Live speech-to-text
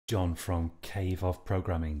John from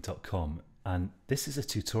caveofprogramming.com, and this is a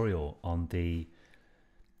tutorial on the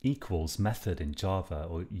equals method in Java,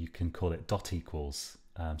 or you can call it dot equals,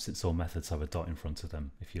 since all methods have a dot in front of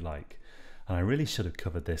them if you like. And I really should have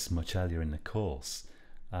covered this much earlier in the course.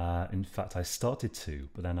 In fact, I started to,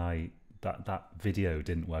 but then that video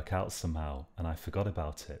didn't work out somehow and I forgot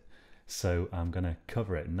about it. So I'm going to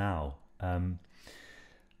cover it now.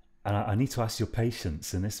 And I need to ask your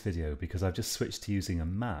patience in this video because I've just switched to using a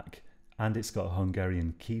Mac and it's got a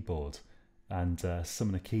Hungarian keyboard, and some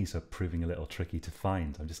of the keys are proving a little tricky to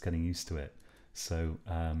find. I'm just getting used to it. So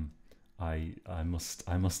I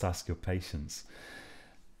must ask your patience.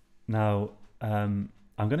 Now I'm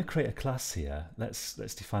going to create a class here. Let's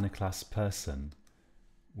define a class person,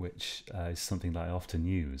 which is something that I often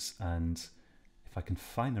use. And if I can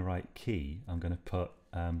find the right key, I'm going to put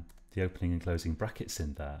the opening and closing brackets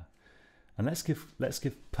in there. And let's give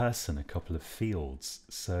person a couple of fields.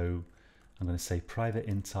 So I'm going to say private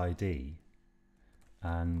int ID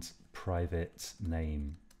and private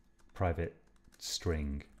name, private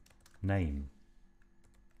string name.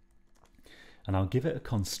 And I'll give it a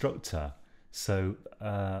constructor. So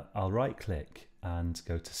I'll right click and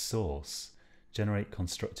go to source, generate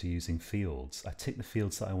constructor using fields. I tick the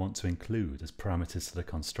fields that I want to include as parameters to the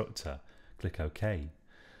constructor, click OK.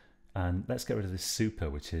 And let's get rid of this super,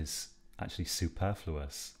 which is actually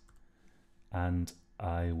superfluous. And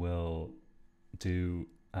I will do,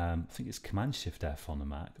 I think it's Command Shift F on the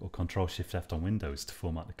Mac or Control Shift F on Windows to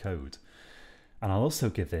format the code. And I'll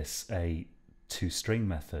also give this a toString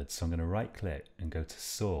method. So I'm going to right click and go to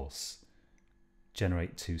source,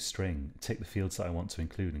 generate toString, tick the fields that I want to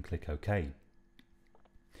include and click OK.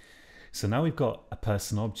 So now we've got a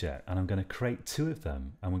person object, and I'm going to create two of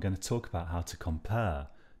them, and we're going to talk about how to compare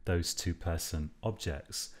those two person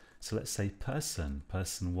objects. So let's say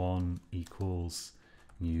person1 equals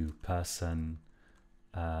new person.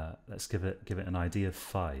 Let's give it an ID of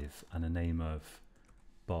 5 and a name of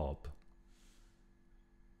Bob.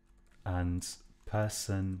 And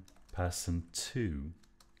person2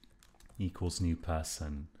 equals new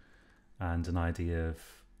person and an ID of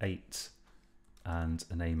 8 and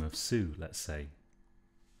a name of Sue, let's say.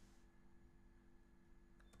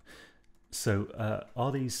 So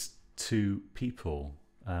are these two people,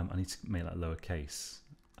 I need to make that lowercase,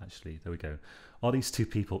 actually, there we go. Are these two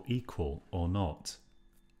people equal or not?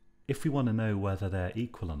 If we want to know whether they're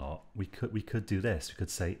equal or not, we could do this. We could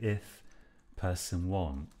say if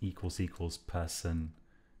person1 equals person2.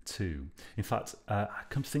 In fact,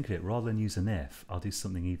 come to think of it, rather than use an if, I'll do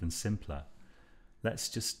something even simpler. Let's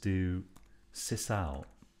just do sysout,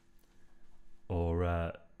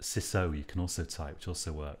 or syso you can also type, which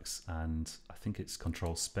also works, and I think it's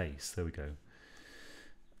Control Space, there we go,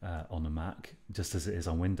 on the Mac, just as it is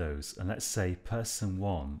on Windows. And let's say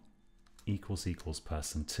person1 equals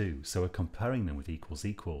person2, so we're comparing them with equals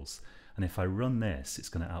equals. And if I run this, it's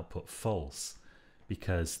going to output false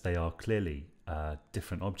because they are clearly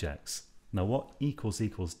different objects. Now what equals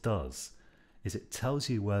equals does is it tells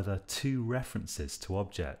you whether two references to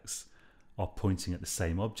objects are pointing at the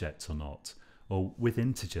same object or not, or with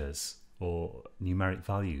integers or numeric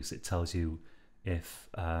values it tells you if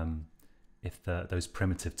those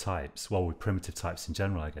primitive types, well, with primitive types in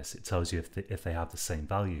general, I guess it tells you if they have the same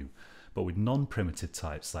value. But with non-primitive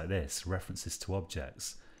types like this, references to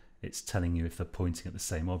objects, it's telling you if they're pointing at the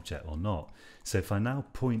same object or not. So if I now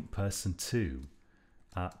point person2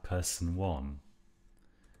 at person1,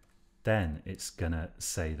 then it's going to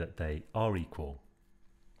say that they are equal,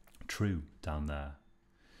 true down there.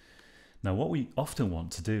 Now what we often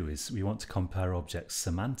want to do is we want to compare objects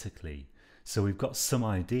semantically. So we've got some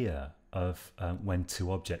idea of when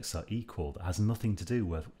two objects are equal that has nothing to do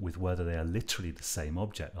with whether they are literally the same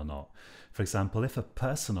object or not. For example, if a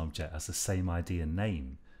person object has the same ID and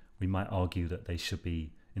name, we might argue that they should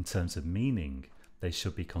be, in terms of meaning, they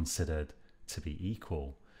should be considered to be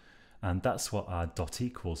equal. And that's what our dot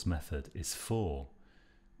equals method is for.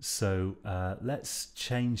 So let's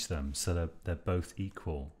change them so that they're both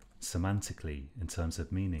equal semantically in terms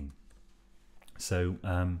of meaning. So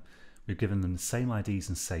we've given them the same IDs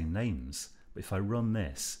and same names, but if I run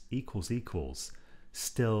this, equals equals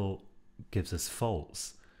still gives us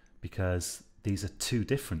false because these are two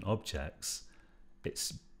different objects.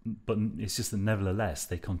 But it's just that nevertheless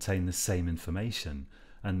they contain the same information,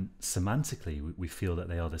 and semantically we feel that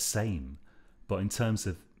they are the same, but in terms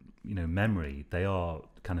of memory they are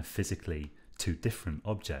kind of physically two different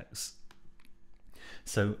objects.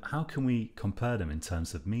 So how can we compare them in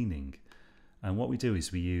terms of meaning? And what we do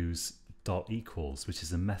is we use dot equals, which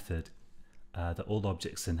is a method that all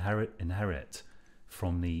objects inherit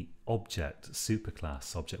from the object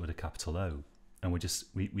superclass, object with a capital O, and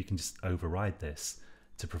we can just override this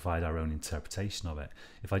to provide our own interpretation of it.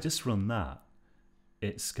 If I just run that,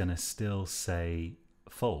 it's going to still say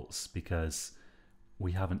false because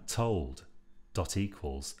we haven't told dot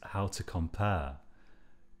equals how to compare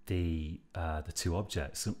the two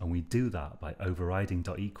objects, and we do that by overriding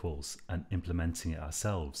dot equals and implementing it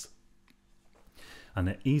ourselves. And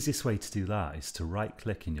the easiest way to do that is to right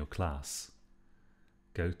click in your class,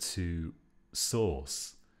 go to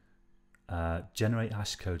source, generate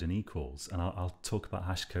hashcode and equals, and I'll talk about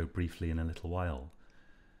hashcode briefly in a little while,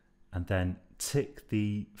 and then tick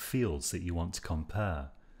the fields that you want to compare.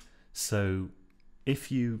 So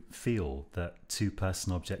if you feel that two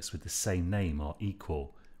person objects with the same name are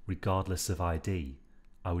equal regardless of ID,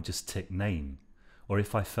 I would just tick name. Or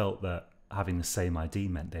if I felt that having the same ID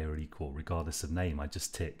meant they were equal regardless of name, I'd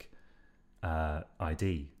just tick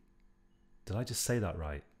ID. Did I just say that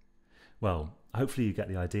right? Well, hopefully you get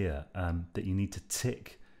the idea, that you need to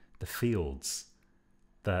tick the fields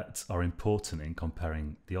that are important in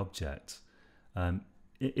comparing the object.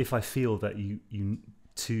 If I feel that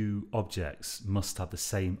two objects must have the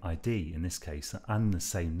same ID in this case and the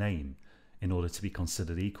same name in order to be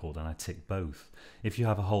considered equal, then I tick both. If you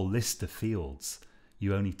have a whole list of fields,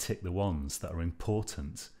 you only tick the ones that are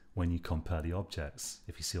important when you compare the objects,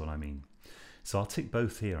 if you see what I mean. So I'll tick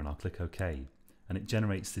both here and I'll click OK, and it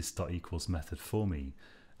generates this dot equals method for me.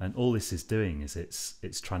 And all this is doing is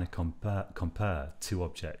it's trying to compare two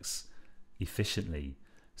objects efficiently.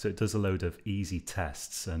 So it does a load of easy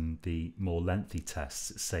tests, and the more lengthy tests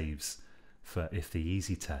it saves for if the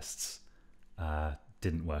easy tests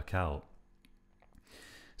didn't work out.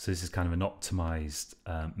 So this is kind of an optimized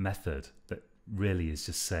method that really is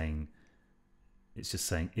just saying,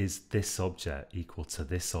 is this object equal to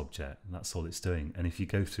this object? And that's all it's doing. And if you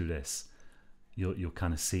go through this, you'll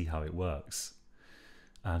kind of see how it works.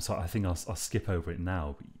 So I think I'll skip over it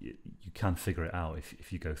now, but you can figure it out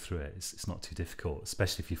if you go through it. It's not too difficult,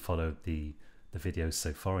 especially if you followed the videos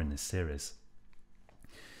so far in this series.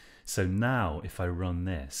 So now if I run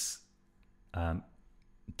this,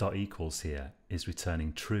 dot equals here is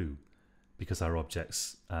returning true because our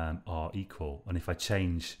objects are equal. And if I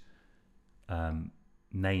change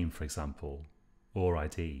name, for example, or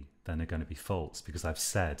ID, then they're going to be false because I've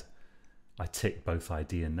said I tick both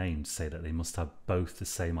ID and name to say that they must have both the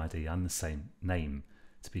same ID and the same name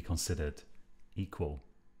to be considered equal.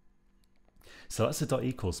 So that's the dot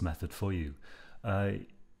equals method for you.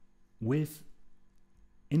 With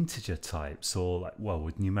integer types, or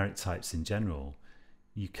with numeric types in general,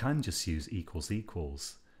 you can just use equals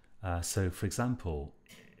equals. So for example,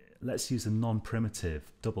 let's use a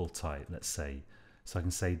non-primitive double type, let's say. So I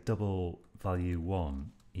can say double value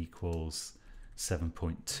 1 equals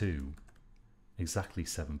 7.2, exactly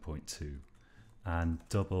 7.2, and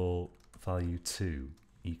double value 2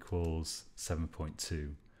 equals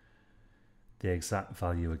 7.2, the exact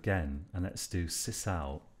value again, and let's do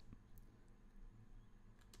sysout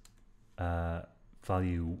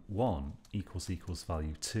value 1 equals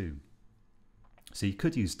value 2. So you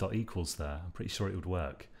could use dot equals there. I'm pretty sure it would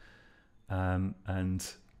work. And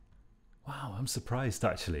wow, I'm surprised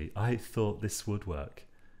actually. I thought this would work,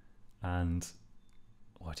 and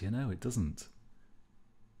what do you know, it doesn't.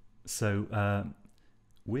 So I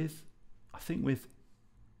think with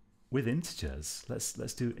integers,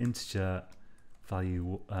 let's do integer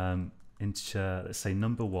value, integer, let's say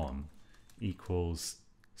number 1 equals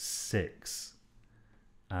 6,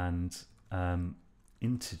 and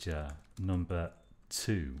integer number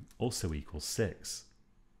 2 also equals 6.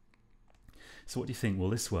 So what do you think? Will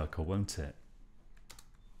this work or won't it?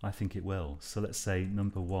 I think it will. So let's say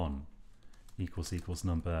number 1 equals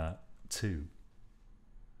number 2.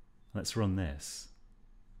 Let's run this.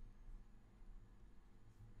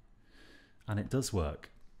 And it does work.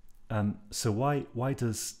 So why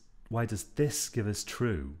does this give us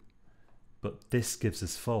true, but this gives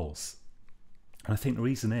us false? And I think the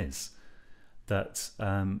reason is that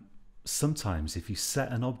sometimes if you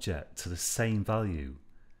set an object to the same value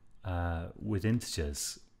with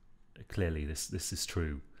integers, clearly this is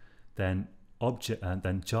true, then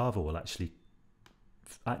Java will actually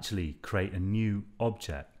create a new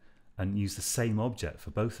object and use the same object for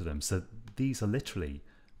both of them. So these are literally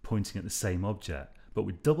pointing at the same object, but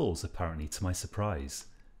with doubles, apparently, to my surprise,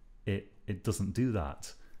 it doesn't do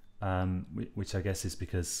that, which I guess is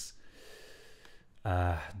because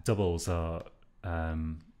doubles are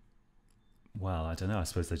well, I don't know, I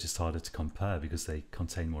suppose they're just harder to compare because they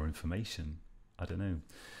contain more information. I don't know.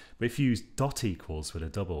 But if you use dot equals with a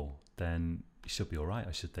double, then you should be all right,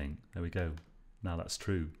 I should think. There we go. Now that's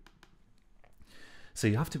true. So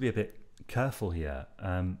you have to be a bit careful here.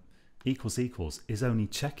 Equals equals is only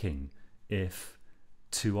checking if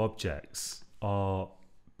two objects are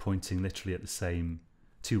pointing literally at the same,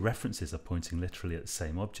 two references are pointing literally at the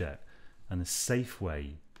same object. And the safe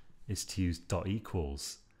way is to use dot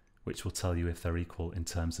equals, which will tell you if they're equal in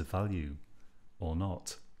terms of value or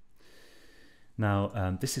not.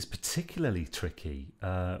 Now, this is particularly tricky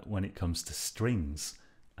when it comes to strings,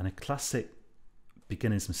 and a classic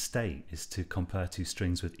beginner's mistake is to compare two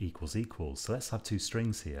strings with equals equals. So let's have two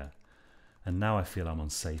strings here, and now I feel I'm on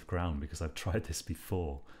safe ground because I've tried this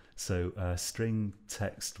before. So string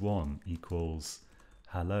text1 equals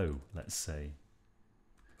hello, let's say,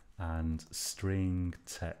 and string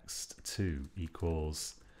text2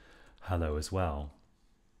 equals hello as well.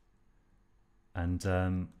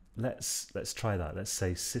 And let's try that. Let's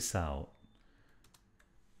say sysout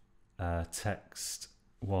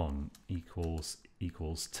text1 equals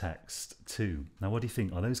text2. Now what do you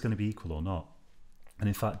think? Are those going to be equal or not? And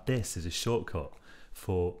in fact, this is a shortcut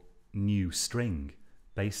for new string,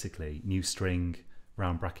 basically new string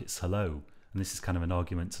round brackets hello. And this is kind of an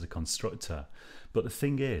argument to the constructor. But the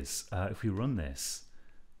thing is, if we run this,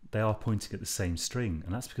 they are pointing at the same string,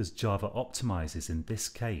 and that's because Java optimizes in this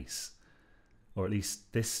case, or at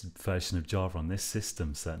least this version of Java on this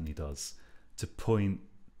system certainly does, to point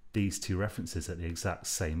these two references at the exact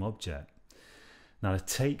same object. Now the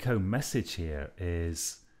take-home message here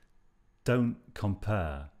is don't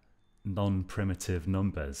compare non-primitive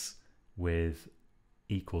numbers with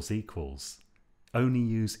equals equals. Only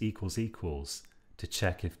use equals equals to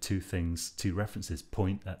check if two references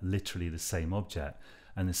point at literally the same object.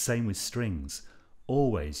 And the same with strings.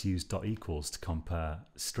 Always use dot equals to compare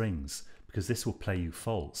strings, because this will play you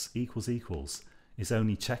false. Equals equals is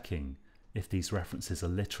only checking if these references are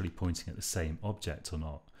literally pointing at the same object or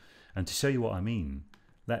not. And to show you what I mean,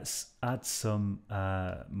 let's add some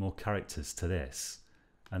more characters to this,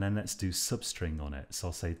 and then let's do substring on it. So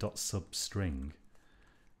I'll say dot substring,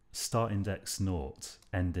 start index 0,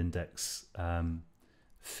 end index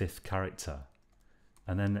 5th character,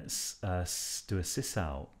 and then let's do a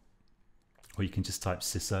sysout, or you can just type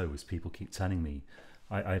syso, as people keep telling me.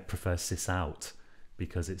 I prefer sysout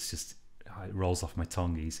because it's just, it rolls off my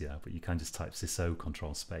tongue easier, but you can just type syso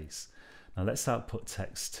control space. Now let's output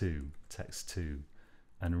text2,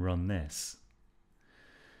 and run this.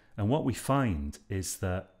 And what we find is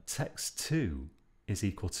that text2 is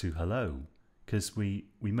equal to hello, because we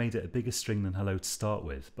made it a bigger string than hello to start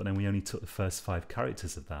with, but then we only took the first 5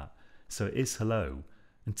 characters of that. So it is hello,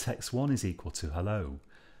 and text1 is equal to hello.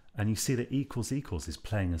 And you see that equals equals is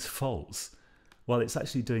playing as false. Well, it's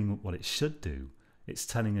actually doing what it should do. It's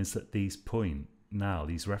telling us that these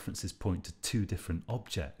references point to two different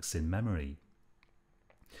objects in memory.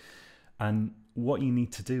 And what you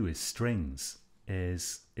need to do with strings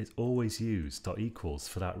is always use dot equals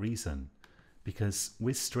for that reason. Because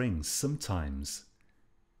with strings, sometimes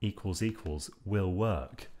equals equals will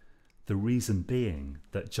work. The reason being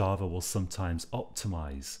that Java will sometimes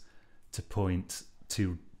optimize to point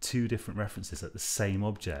to two different references at the same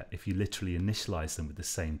object if you literally initialize them with the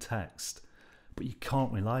same text. But you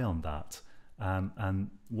can't rely on that. And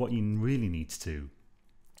what you really need to do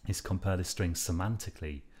is compare the strings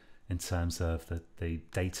semantically in terms of the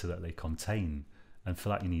data that they contain. And for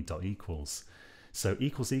that you need dot equals. So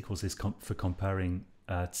equals equals is for comparing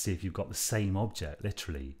to see if you've got the same object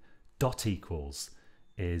literally. Dot equals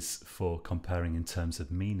is for comparing in terms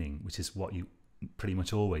of meaning, which is what you pretty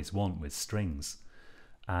much always want with strings.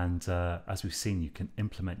 And as we've seen, you can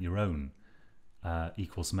implement your own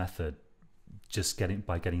equals method just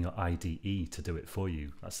by getting your IDE to do it for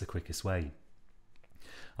you. That's the quickest way.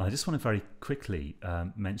 And I just want to very quickly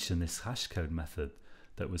mention this hashcode method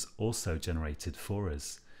that was also generated for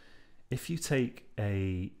us. If you take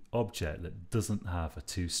a object that doesn't have a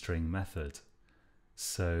toString method,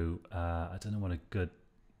 so I don't know what a good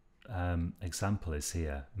example is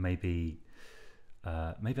here. Maybe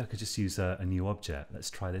I could just use a new object. Let's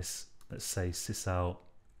try this. Let's say sysout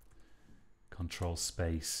control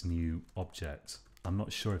space new object. I'm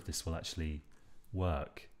not sure if this will actually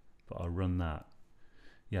work, but I'll run that.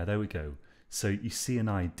 Yeah, there we go. So you see an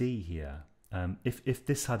ID here. If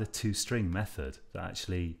this had a toString method that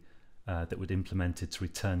actually that would implement it to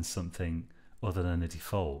return something other than a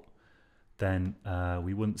default, then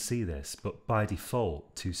we wouldn't see this. But by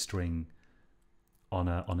default, toString on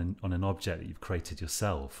an object that you've created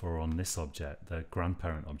yourself, or on this object, the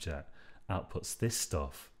grandparent object, outputs this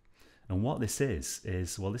stuff. And what this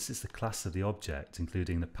is, well, this is the class of the object,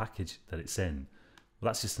 including the package that it's in. Well,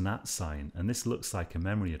 that's just an @ sign, and this looks like a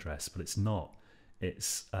memory address, but it's not.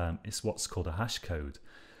 It's what's called a hash code.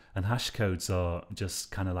 And hash codes are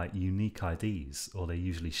just kind of like unique IDs, or they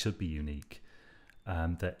usually should be unique,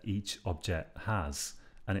 that each object has.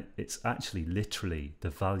 And it's actually literally the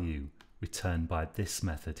value returned by this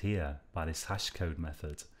method here, by this hash code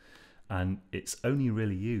method. And it's only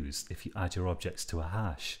really used if you add your objects to a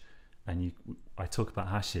hash. And I talk about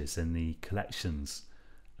hashes in the collections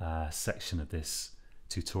section of this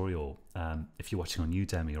tutorial. If you're watching on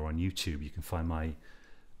Udemy or on YouTube, you can find my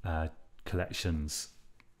collections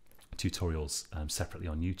tutorials separately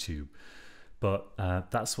on YouTube. But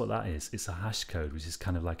that's what that is. It's a hash code, which is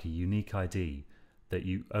kind of like a unique ID that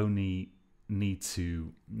you only need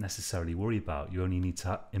to necessarily worry about. You only need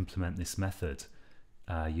to implement this method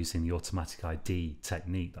using the automatic ID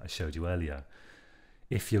technique that I showed you earlier.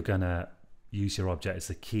 If you're going to use your object as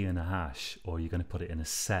a key in a hash, or you're going to put it in a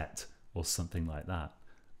set or something like that,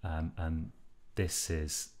 and this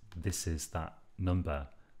is that number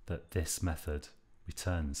that this method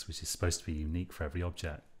returns, which is supposed to be unique for every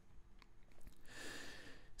object.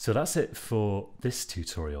 So that's it for this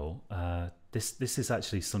tutorial. This is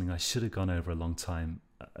actually something I should have gone over a long time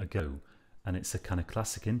ago, and it's a kind of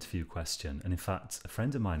classic interview question. And in fact, a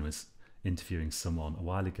friend of mine was interviewing someone a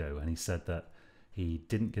while ago, and he said that he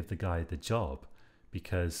didn't give the guy the job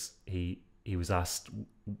because he was asked,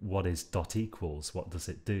 what is dot equals, what does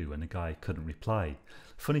it do? And the guy couldn't reply.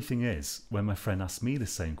 Funny thing is, when my friend asked me the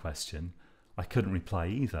same question, I couldn't reply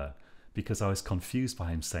either, because I was confused by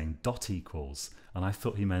him saying dot equals, and I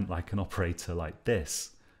thought he meant like an operator like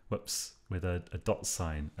this, whoops, with a dot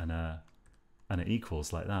sign and it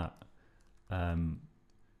equals like that.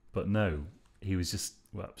 But no, he was just,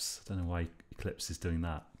 whoops, I don't know why Eclipse is doing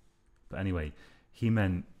that. But anyway, he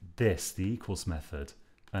meant this, the equals method,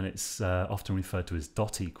 and it's often referred to as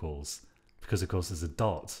dot equals, because of course there's a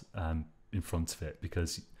dot in front of it,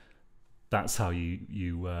 because that's how you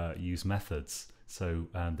use methods. So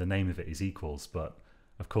the name of it is equals, but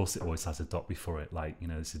of course it always has a dot before it, like, you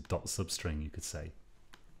know, it's a dot substring, you could say.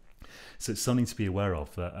 So it's something to be aware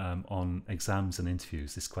of, that on exams and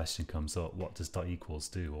interviews this question comes up: what does dot equals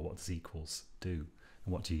do, or what does equals do,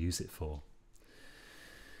 and what do you use it for?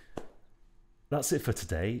 That's it for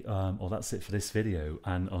today, or that's it for this video,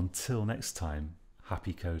 and until next time,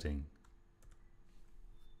 happy coding.